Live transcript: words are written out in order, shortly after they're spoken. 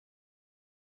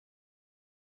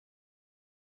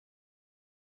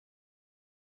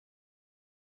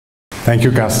Thank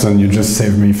you, Carsten. You just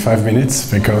saved me 5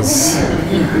 minutes because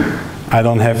I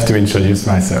don't have to introduce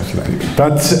myself then.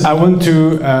 But I want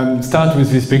to start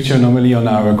with this picture. Normally on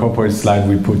our corporate slide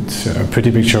we put a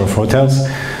pretty picture of hotels.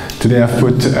 Today I've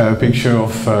put a picture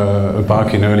of a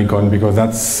park in Oerlikon because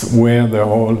that's where the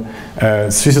whole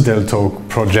Swissôtel Talk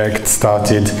project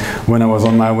started when I was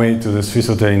on my way to the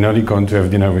Swissôtel in Oerlikon to have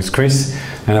dinner with Chris,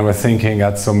 and I was thinking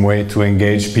at some way to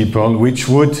engage people which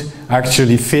would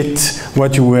actually fit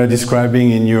what you were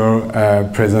describing in your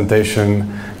presentation,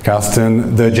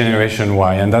 Carsten, the Generation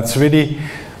Y. And that's really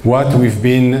what we've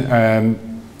been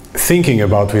thinking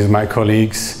about with my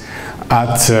colleagues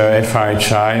at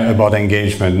FRHI about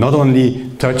engagement. Not only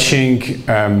touching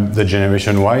the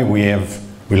Generation Y, we're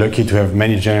lucky to have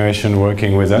many generations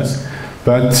working with us,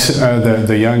 but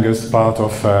the youngest part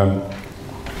of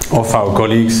our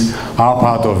colleagues are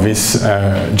part of this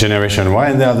Generation Y,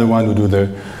 and they are the ones who do the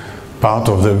part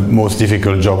of the most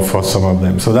difficult job for some of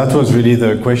them. So that was really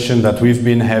the question that we've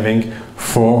been having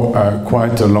for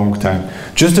quite a long time.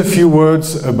 Just a few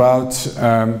words about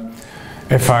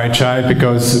FRHI,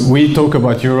 because we talk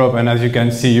about Europe, and as you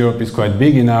can see, Europe is quite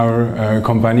big in our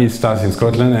company. It starts in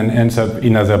Scotland and ends up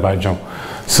in Azerbaijan.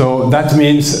 So that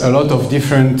means a lot of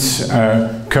different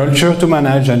culture to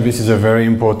manage, and this is a very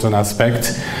important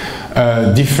aspect.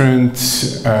 Different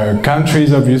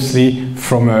countries, obviously.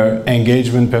 From an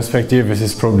engagement perspective, this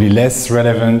is probably less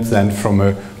relevant than from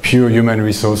a pure human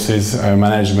resources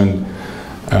management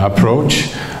approach.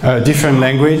 Different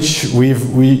language.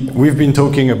 We've been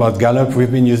talking about Gallup.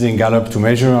 We've been using Gallup to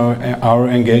measure our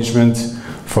engagement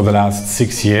for the last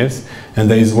 6 years. And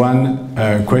there is one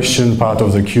question part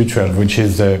of the Q12, which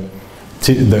is the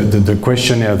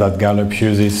questionnaire that Gallup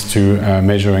uses to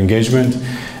measure engagement.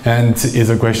 And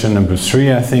is a question number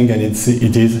 3, I think, and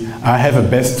it is, I have a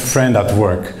best friend at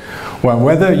work. Well,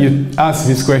 whether you ask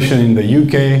this question in the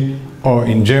UK or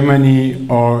in Germany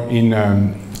or in,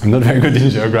 I'm not very good in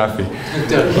geography.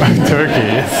 Turkey,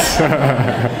 yes.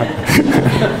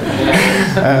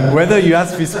 Whether you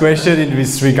ask this question in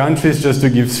these 3 countries, just to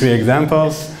give 3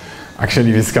 examples,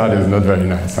 actually this card is not very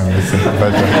nice, I must say,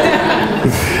 but,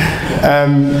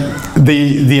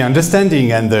 the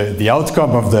understanding and the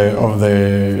outcome of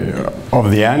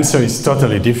the answer is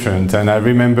totally different. And I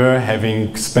remember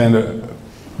having spent a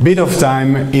bit of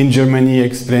time in Germany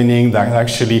explaining that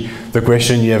actually the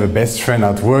question, you have a best friend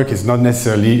at work, is not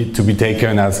necessarily to be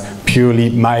taken as purely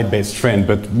my best friend,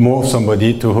 but more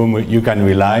somebody to whom you can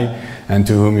rely and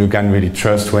to whom you can really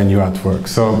trust when you're at work.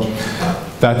 So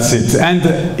that's it. And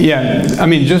yeah, I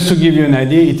mean, just to give you an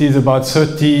idea, it is about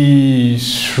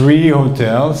 33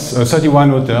 hotels, 31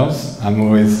 hotels.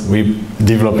 We're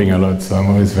developing a lot, so I'm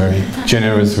always very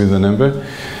generous with the number.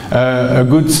 A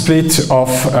good split of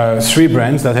 3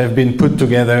 brands that have been put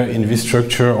together in this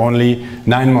structure only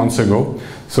 9 months ago.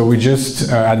 So we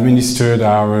just administered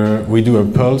we do a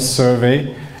pulse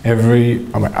survey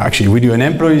actually we do an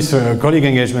colleague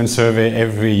engagement survey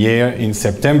every year in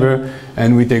September,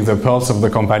 and we take the pulse of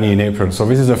the company in April. So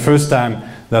this is the first time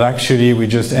that actually we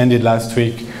just ended last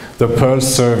week the pulse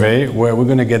survey, where we're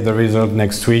going to get the result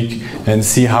next week and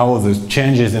see how the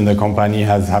changes in the company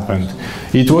has happened.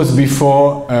 It was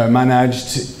before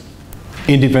managed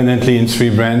independently in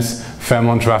 3 brands,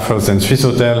 Fairmont, Raffles and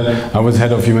Swissôtel. I was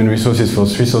head of human resources for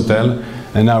Swissôtel.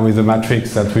 And now with the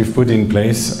matrix that we've put in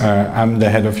place, I'm the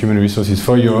head of human resources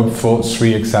for Europe for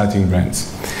 3 exciting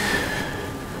brands.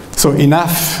 So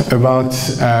enough about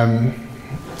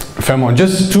Fairmont.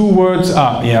 Just 2 words.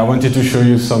 I wanted to show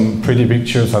you some pretty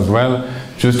pictures as well.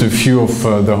 Just a few of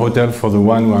the hotel for the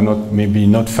one who are maybe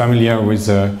not familiar with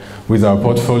our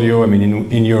portfolio. I mean,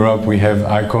 in Europe we have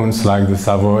icons like the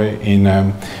Savoy in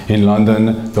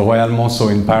London, the Royal Monceau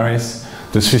in Paris,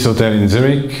 the Swissôtel in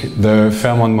Zurich, the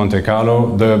Fairmont Monte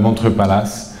Carlo, the Montreux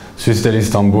Palace, Swissôtel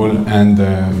Istanbul, and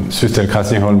Swissôtel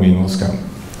Krasnyholm in Moscow.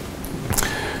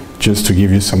 Just to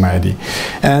give you some idea.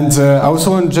 And I also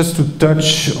want just to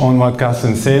touch on what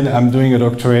Carsten said. I'm doing a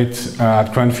doctorate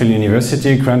at Cranfield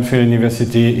University. Cranfield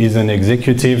University is an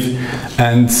executive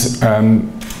and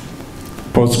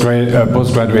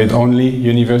postgraduate only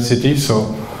university.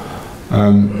 So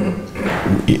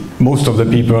most of the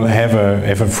people have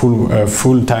a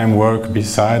full-time work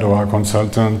beside, or a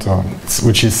consultant,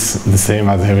 which is the same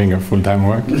as having a full-time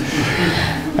work.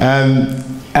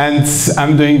 And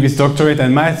I'm doing this doctorate,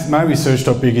 and my research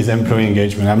topic is employee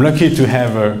engagement. I'm lucky to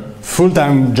have a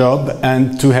full-time job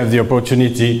and to have the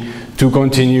opportunity to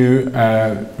continue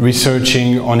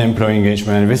researching on employee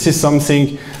engagement. And this is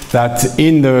something that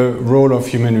in the role of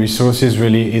human resources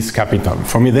really is capital.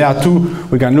 For me, there are two,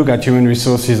 we can look at human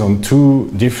resources on two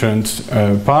different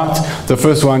parts. The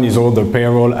first one is all the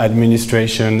payroll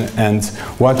administration and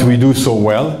what we do so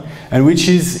well, and which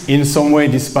is in some way,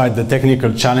 despite the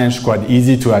technical challenge, quite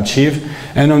easy to achieve.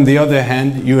 And on the other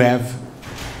hand, you have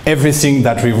everything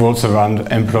that revolves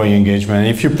around employee engagement.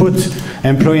 If you put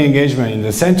employee engagement in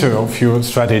the center of your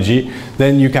strategy,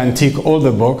 then you can tick all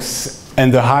the boxes,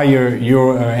 and the higher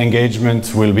your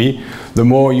engagement will be, the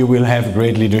more you will have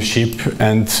great leadership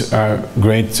and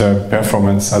great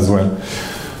performance as well.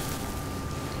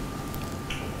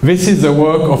 This is the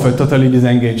work of a totally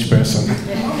disengaged person.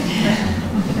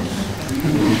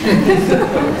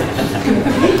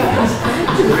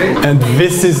 And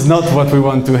this is not what we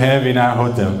want to have in our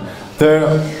hotel.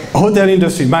 The hotel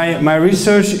industry, my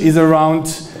research is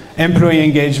around employee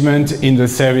engagement in the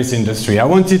service industry. I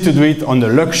wanted to do it on the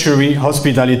luxury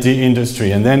hospitality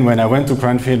industry. And then when I went to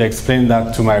Cranfield, I explained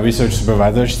that to my research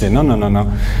supervisor. She said, no, no, no,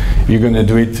 no. You're going to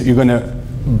do it, you're going to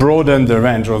broaden the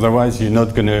range, otherwise you're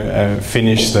not going to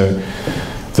finish the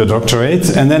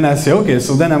doctorate. And then I say, okay,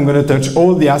 so then I'm going to touch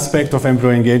all the aspects of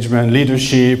employee engagement,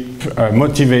 leadership,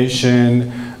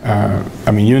 motivation,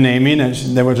 I mean, you name it.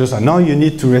 And they were just like, no, you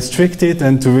need to restrict it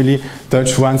and to really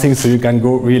touch one thing so you can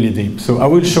go really deep. So I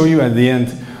will show you at the end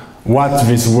what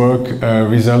this work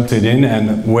resulted in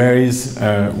and where is,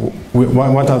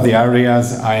 what are the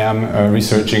areas I am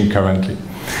researching currently.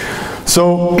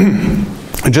 So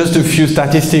just a few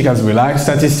statistics, as we like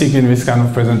statistics in this kind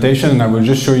of presentation, and I will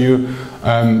just show you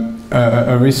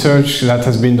a research that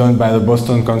has been done by the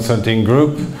Boston Consulting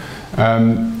Group,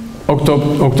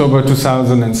 October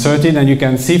 2013, and you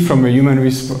can see from a human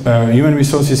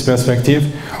resources perspective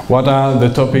what are the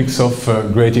topics of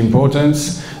great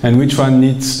importance and which one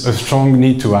needs a strong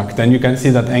need to act. And you can see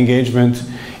that engagement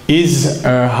is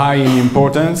high in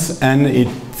importance and it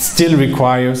still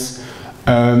requires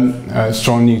a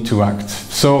strong need to act.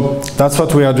 So that's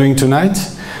what we are doing tonight.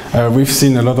 We've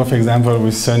seen a lot of examples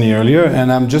with Sunny earlier,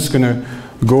 and I'm just going to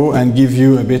go and give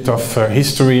you a bit of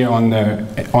history on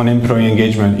employee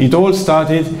engagement. It all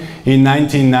started in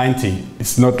 1990.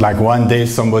 It's not like one day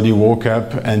somebody woke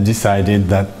up and decided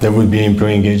that there would be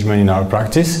employee engagement in our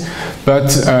practice.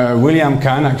 But William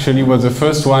Kahn actually was the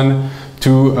first one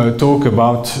to talk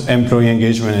about employee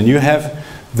engagement. And you have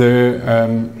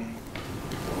the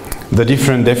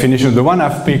different definitions. The one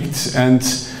I've picked, and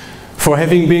for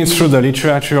having been through the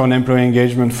literature on employee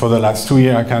engagement for the last 2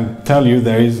 years, I can tell you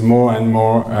there is more and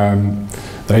more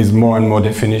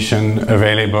definition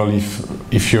available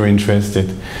if you're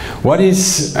interested. What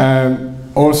is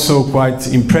also quite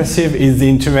impressive is the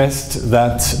interest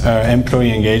that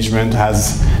employee engagement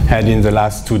has had in the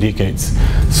last 2 decades.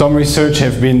 Some research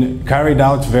have been carried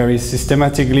out very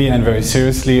systematically and very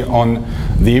seriously on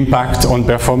the impact on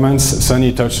performance.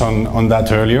 Sunny touched on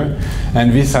that earlier,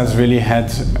 and this has really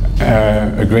had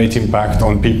a great impact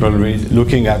on people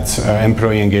looking at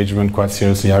employee engagement quite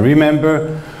seriously. I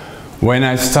remember when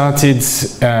I started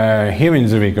here in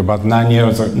Zurich about 9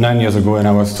 years ago, and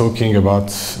I was talking about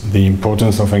the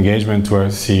importance of engagement to our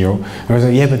CEO, I was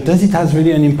like, yeah, but does it have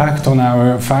really an impact on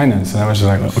our finance? And I was just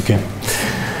like, okay.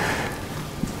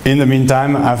 In the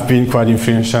meantime, I've been quite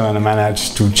influential and I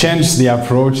managed to change the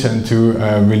approach and to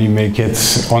really make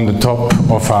it on the top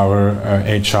of our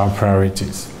HR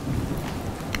priorities.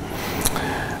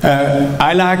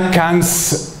 I like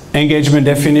Kahn's engagement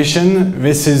definition.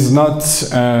 This is not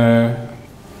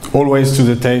always to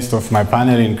the taste of my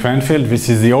panel in Cranfield. This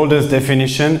is the oldest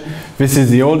definition. This is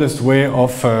the oldest way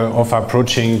of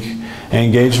approaching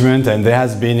engagement, and there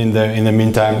has been in the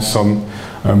meantime some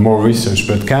more research.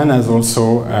 But Kahn has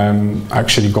also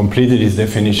actually completed his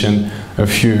definition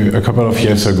a couple of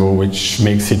years ago, which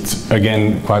makes it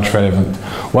again quite relevant.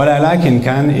 What I like in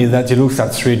Kahn is that he looks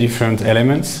at 3 different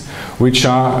elements, which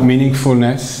are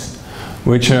meaningfulness,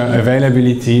 which are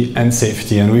availability and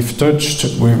safety, and we've touched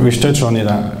on it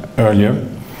earlier.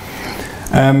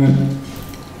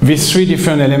 These 3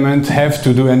 different elements have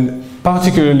to do, and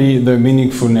particularly the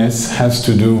meaningfulness has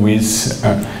to do with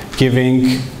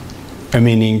giving a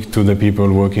meaning to the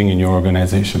people working in your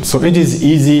organization. So it is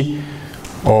easy,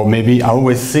 or maybe I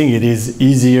always think it is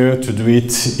easier to do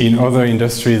it in other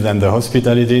industries than the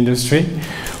hospitality industry.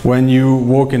 When you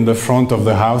walk in the front of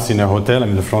the house in a hotel, I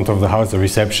mean the front of the house, the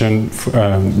reception,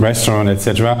 restaurant,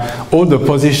 etc., all the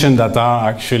positions that are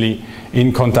actually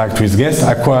in contact with guests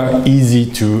are quite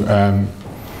easy to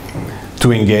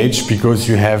engage, because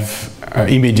you have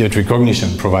immediate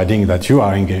recognition, providing that you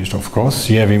are engaged, of course.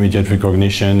 You have immediate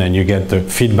recognition and you get the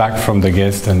feedback from the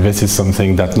guest, and this is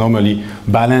something that normally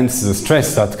balances the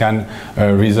stress that can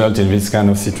result in this kind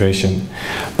of situation.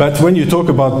 But when you talk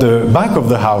about the back of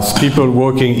the house, people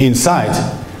working inside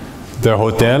the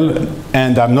hotel,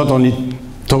 and I'm not only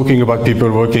talking about people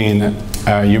working in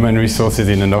human resources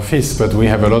in an office, but we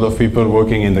have a lot of people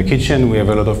working in the kitchen, we have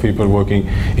a lot of people working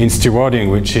in stewarding,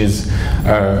 which is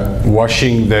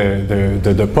washing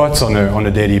the pots on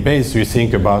a daily basis. You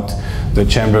think about the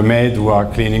chambermaid who are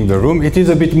cleaning the room. It is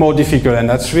a bit more difficult, and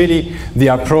that's really the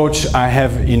approach I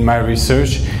have in my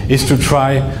research, is to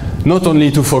try not only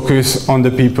to focus on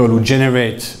the people who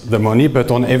generate the money,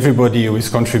 but on everybody who is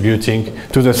contributing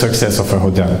to the success of a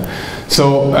hotel.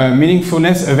 So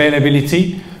meaningfulness,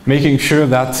 availability, making sure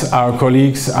that our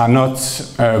colleagues are not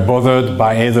bothered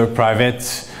by either private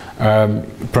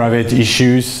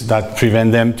issues that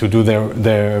prevent them to do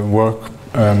their work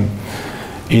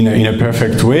in a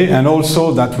perfect way, and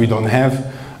also that we don't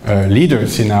have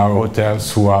leaders in our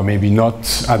hotels who are maybe not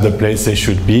at the place they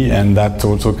should be, and that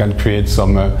also can create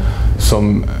some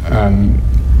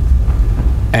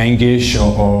anguish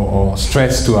or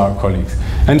stress to our colleagues.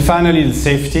 And finally, the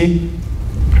safety.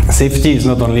 Safety is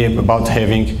not only about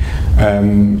having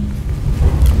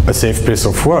a safe place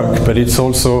of work, but it's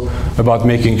also about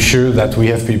making sure that we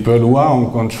have people who are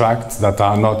on contracts that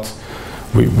are not,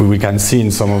 we can see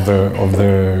in some of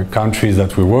the countries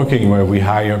that we're working, where we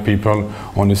hire people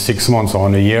on a 6 months or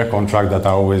on a year contract that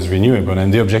are always renewable.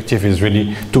 And the objective is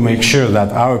really to make sure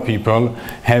that our people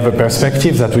have a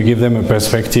perspective, that we give them a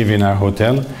perspective in our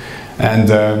hotel. And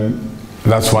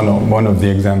that's one of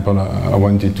the examples I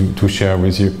wanted to share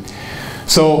with you.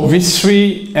 So these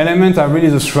three elements are really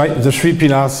the three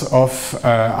pillars of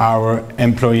our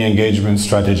employee engagement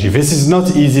strategy. This is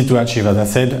not easy to achieve, as I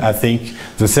said. I think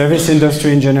the service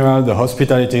industry in general, the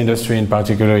hospitality industry in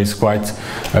particular, is quite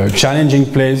a challenging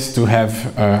place to have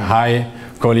high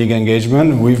colleague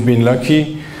engagement. We've been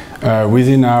lucky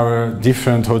within our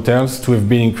different hotels to have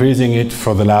been increasing it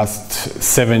for the last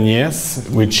 7 years,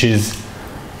 which is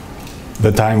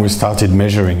the time we started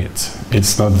measuring it.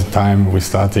 It's not the time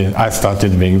I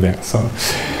started being there.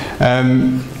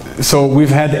 So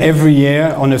we've had every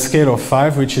year on a scale of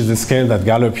 5, which is the scale that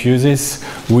Gallup uses.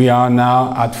 We are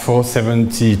now at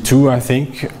 472, I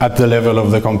think, at the level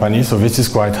of the company. So this is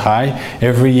quite high.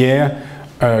 Every year,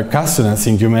 Carsten, I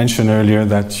think you mentioned earlier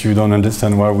that you don't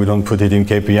understand why we don't put it in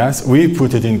KPIs. We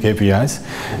put it in KPIs,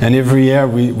 and every year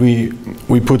we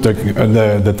put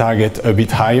the target a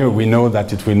bit higher. We know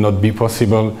that it will not be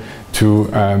possible to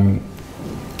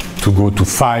go to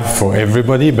 5 for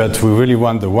everybody, but we really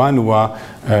want the one who are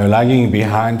lagging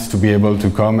behind to be able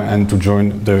to come and to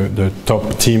join the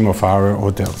top team of our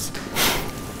hotels.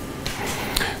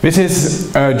 This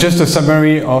is just a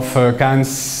summary of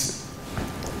Cannes'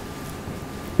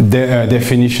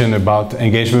 definition about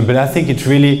engagement, but I think it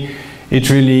really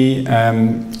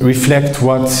reflects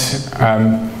what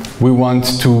we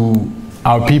want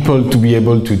our people to be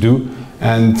able to do,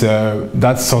 and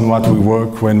that's on what we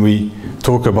work when we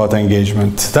talk about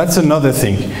engagement. That's another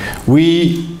thing.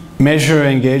 We measure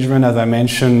engagement, as I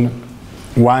mentioned,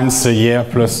 once a year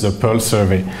plus the Pulse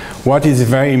survey. What is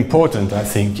very important, I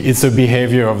think, is the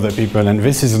behavior of the people, and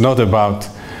this is not about,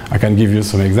 I can give you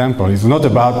some examples. It's not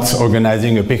about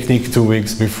organizing a picnic 2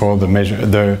 weeks before the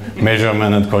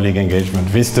measurement and colleague engagement.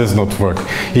 This does not work.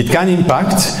 It can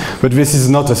impact, but this is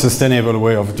not a sustainable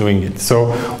way of doing it.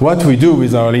 So what we do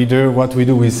with our leader, what we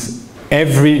do with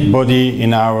everybody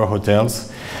in our hotels,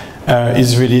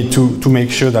 is really to make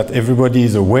sure that everybody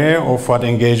is aware of what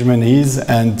engagement is.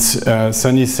 And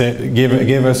Sunny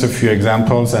gave us a few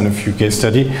examples and a few case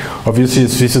studies. Obviously, the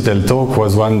Swissôtel Talk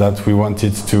was one that we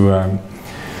wanted to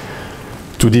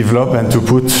develop and to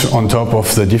put on top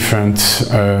of the different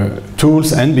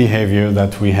tools and behavior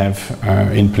that we have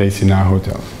in place in our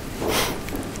hotel.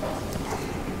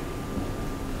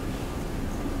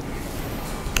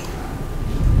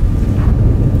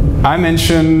 I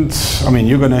mentioned,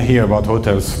 you're going to hear about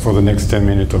hotels for the next 10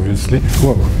 minutes, obviously.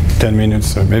 Whoa, 10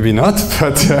 minutes, maybe not,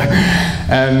 but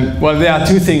well, there are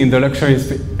two things in the luxury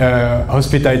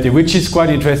hospitality, which is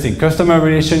quite interesting. Customer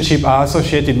relationships are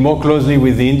associated more closely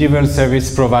with the individual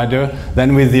service provider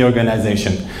than with the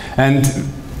organization. And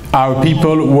our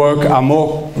people are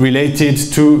more related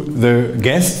to the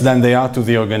guests than they are to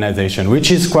the organization,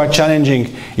 which is quite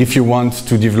challenging if you want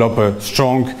to develop a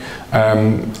strong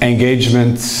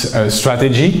engagement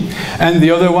strategy. And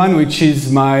the other one, which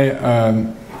is my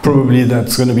probably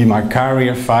that's going to be my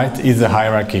career fight, is the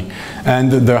hierarchy.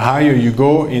 And the higher you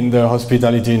go in the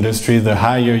hospitality industry, the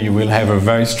higher you will have a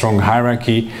very strong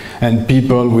hierarchy, and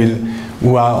people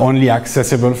who are only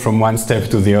accessible from one step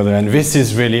to the other. And this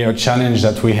is really a challenge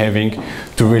that we're having,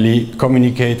 to really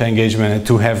communicate engagement and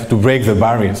to break the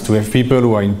barriers, to have people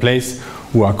who are in place,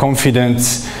 who are confident,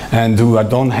 and who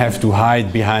don't have to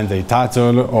hide behind a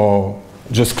title or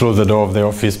just close the door of their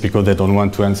office because they don't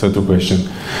want to answer to questions.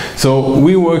 So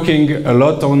we're working a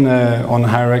lot on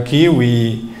hierarchy.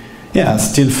 We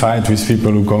still fight with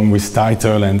people who come with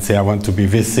title and say, I want to be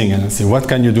this thing, and I say, what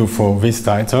can you do for this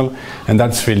title? And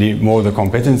that's really more the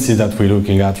competency that we're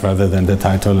looking at rather than the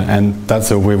title, and that's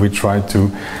the way we try to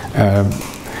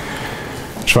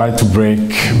break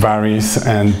barriers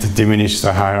and diminish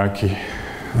the hierarchy.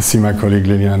 I see my colleague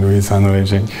Lilian who is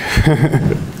acknowledging.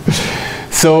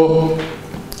 So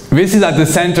this is at the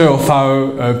center of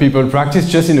our people practice.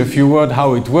 Just in a few words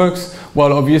how it works.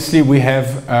 Well, obviously we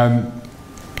have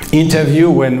interview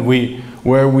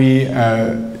where we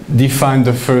define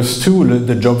the first two,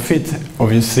 the job fit,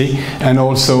 obviously, and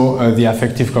also the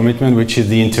affective commitment, which is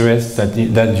the interest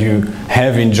that you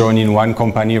have in joining one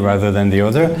company rather than the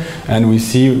other. And we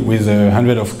see with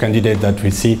 100 of candidates that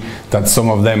we see that some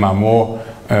of them are more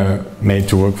made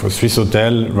to work for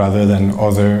Swissôtel rather than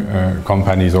other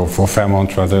companies, or for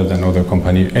Fairmont rather than other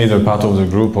companies, either part of the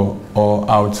group or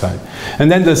outside.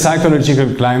 And then the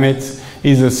psychological climate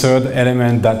is a third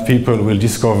element that people will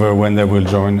discover when they will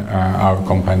join our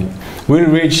company. We'll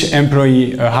reach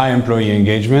high employee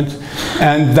engagement,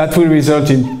 and that will result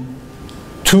in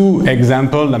two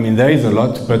examples. I mean, there is a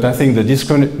lot, but I think the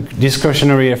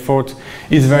discretionary effort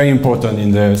is very important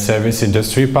in the service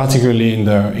industry, particularly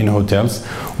in hotels,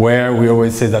 where we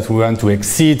always say that we want to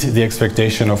exceed the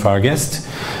expectation of our guests,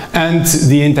 and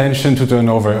the intention to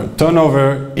turnover.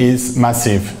 Turnover is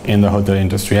massive in the hotel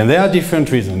industry, and there are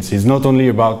different reasons. It's not only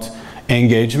about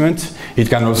engagement, it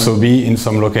can also be in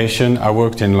some location. I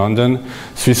worked in London.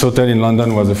 Swissôtel in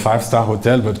London was a 5-star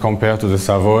hotel, but compared to the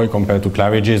Savoy, compared to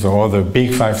Claridge's or other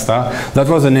big 5-star, that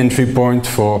was an entry point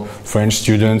for French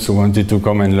students who wanted to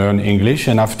come and learn English.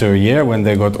 And after a year, when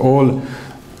they got all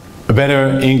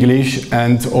better English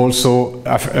and also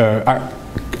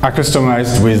accustomed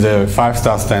with the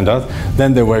 5-star standard,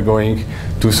 then they were going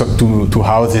to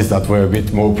houses that were a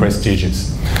bit more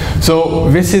prestigious. So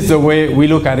this is the way we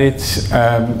look at it,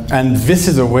 and this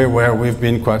is the way where we've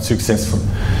been quite successful.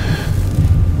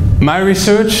 My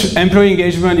research, employee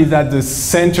engagement is at the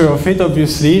center of it,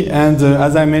 obviously, and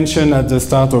as I mentioned at the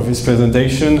start of this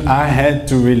presentation, I had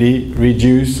to really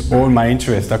reduce all my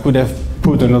interest. I could have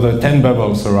put another 10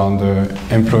 bubbles around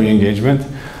employee engagement.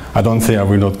 I don't say I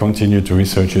will not continue to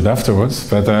research it afterwards,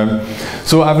 but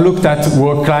so I've looked at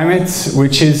work climate,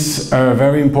 which is a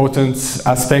very important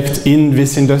aspect in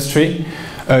this industry.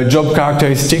 Job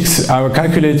characteristics, I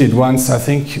calculated once, I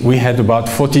think we had about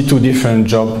 42 different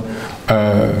job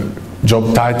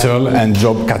title and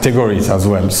job categories as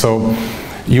well. So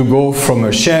you go from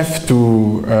a chef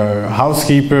to a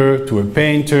housekeeper to a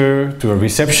painter to a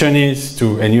receptionist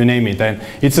and you name it. And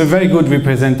it's a very good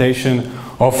representation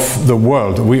of the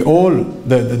world. We all,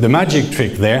 the magic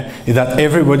trick there is that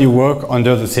everybody work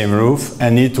under the same roof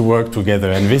and need to work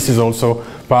together. And this is also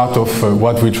part of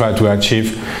what we try to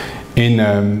achieve in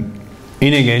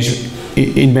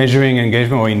measuring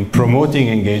engagement or in promoting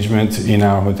engagement in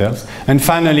our hotels. And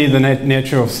finally, the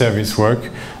nature of service work.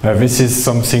 This is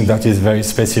something that is very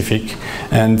specific,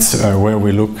 and where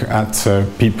we look at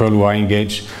people who are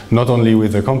engaged not only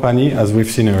with the company, as we've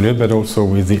seen earlier, but also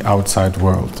with the outside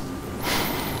world.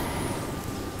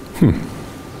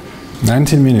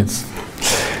 19 minutes.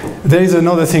 There is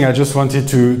another thing I just wanted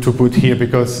to put here,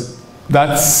 because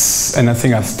that's, and I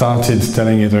think I started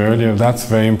telling it earlier, that's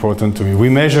very important to me. We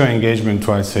measure engagement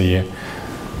twice a year,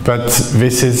 but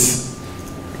this is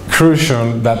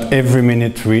crucial that every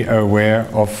minute we are aware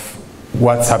of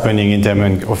what's happening in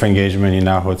terms of engagement in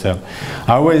our hotel.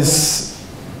 I always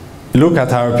look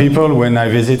at our people when I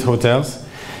visit hotels,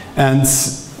 and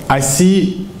I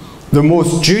see the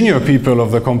most junior people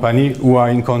of the company who are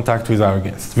in contact with our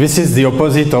guests. This is the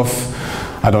opposite of,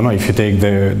 I don't know, if you take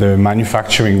the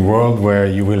manufacturing world, where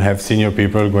you will have senior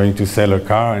people going to sell a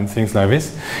car and things like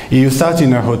this. You start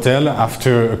in a hotel,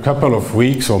 after a couple of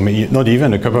weeks, or maybe not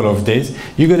even a couple of days,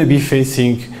 you're going to be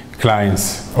facing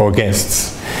clients or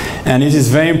guests. And it is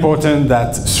very important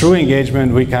that through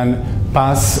engagement we can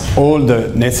pass all the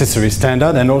necessary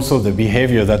standard and also the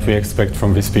behavior that we expect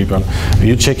from these people.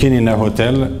 You check in a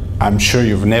hotel, I'm sure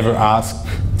you've never asked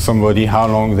somebody how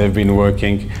long they've been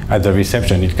working at the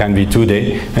reception. It can be 2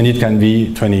 days and it can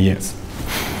be 20 years.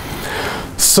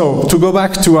 So, to go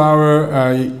back to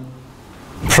our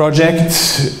project,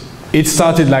 it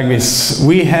started like this.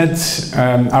 We had,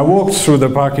 I walked through the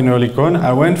park in Oerlikon.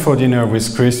 I went for dinner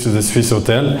with Chris to the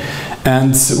Swissôtel,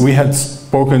 and we had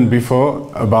spoken before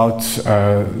about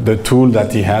the tool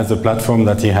that he has, the platform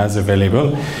that he has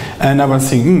available. And I was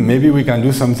thinking, maybe we can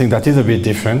do something that is a bit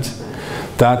different,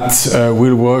 that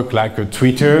will work like a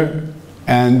Twitter,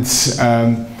 and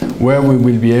where we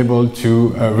will be able to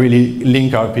really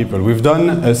link our people. We've done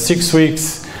a 6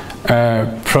 weeks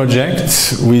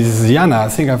project with Jana. I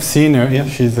think I've seen her. Yeah,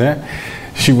 she's there.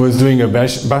 She was doing a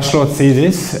bachelor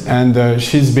thesis, and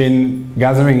she's been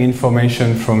gathering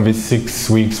information from this 6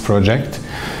 weeks project.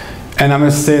 And I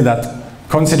must say that,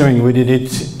 considering we did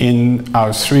it in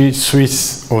our 3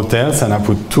 Swiss hotels, and I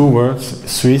put 2 words,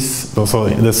 Swiss, so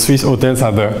the Swiss hotels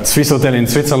are the Swiss hotel in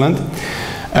Switzerland,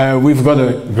 we've got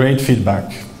a great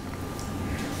feedback.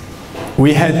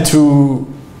 We had to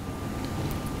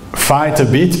fight a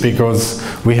bit because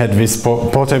we had this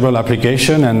portable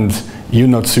application, and you're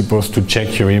not supposed to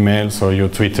check your emails or your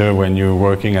Twitter when you're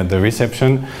working at the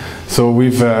reception. So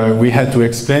we had to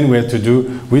explain, we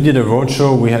did a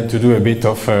roadshow, we had to do a bit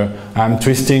of arm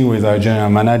twisting with our general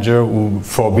manager who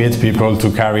forbid people to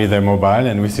carry their mobile,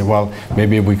 and we said, well,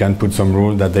 maybe we can put some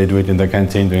rule that they do it in the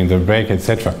canteen during the break,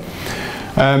 etc.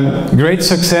 Great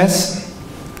success,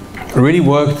 really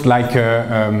worked like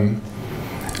a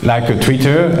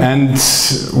Twitter, and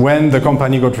when the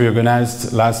company got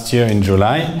reorganized last year in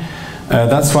July,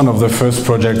 that's one of the first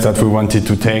projects that we wanted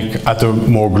to take at a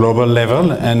more global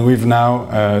level, and we've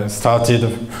now started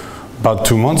about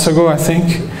 2 months ago, I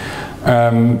think.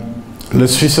 The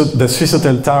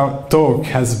Swissôtel Talk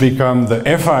has become the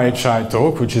FRHI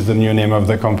Talk, which is the new name of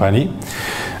the company.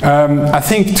 I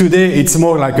think today it's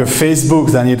more like a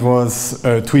Facebook than it was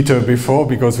Twitter before,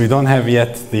 because we don't have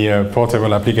yet the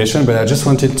portable application, but I just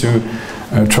wanted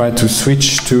to try to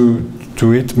switch to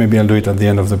it. Maybe I'll do it at the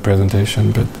end of the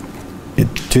presentation, but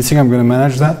do you think I'm going to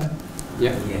manage that?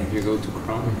 Yeah, you go to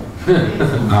Chrome.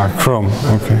 Chrome,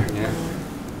 okay. Yeah.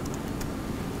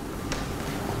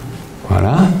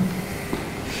 Voilà.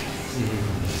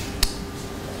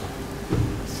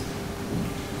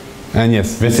 And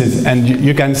yes, this is, and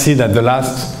you can see that the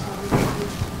last,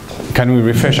 can we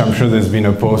refresh? I'm sure there's been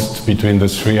a post between the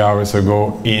 3 hours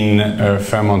ago in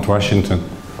Fairmont, Washington.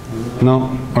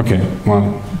 No? Okay,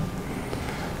 well,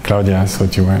 Claudia, I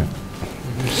thought you were.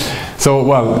 So,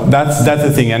 well, that's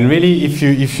the thing. And really, if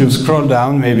you scroll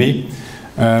down, maybe,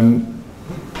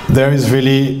 there is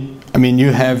really, I mean,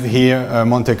 you have here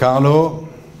Monte Carlo,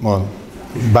 well,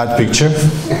 bad picture.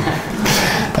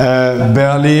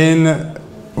 Berlin.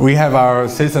 We have our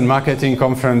sales and marketing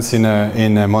conference in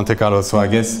Monte Carlo, so I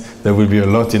guess there will be a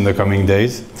lot in the coming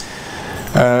days.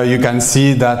 You can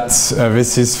see that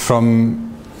this is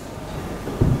from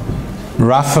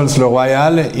Raffles Le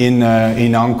Royal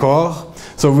in Encore.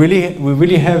 So really, we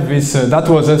really have this, that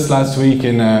was us last week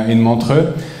in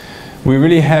Montreux. We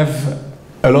really have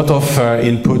a lot of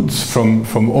input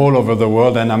from all over the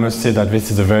world, and I must say that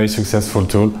this is a very successful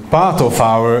tool. Part of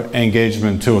our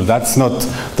engagement tool. That's not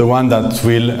the one that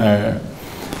will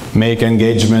make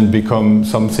engagement become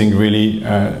something really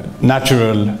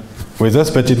natural with us,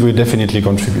 but it will definitely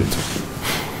contribute.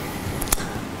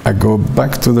 I go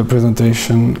back to the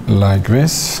presentation like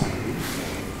this.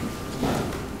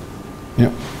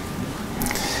 Yeah.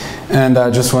 And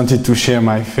I just wanted to share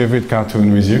my favorite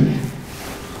cartoon with you,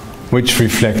 which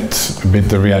reflects a bit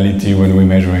the reality when we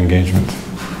measure engagement.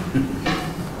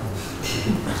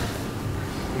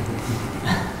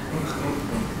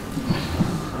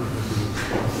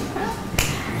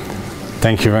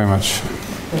 Thank you very much.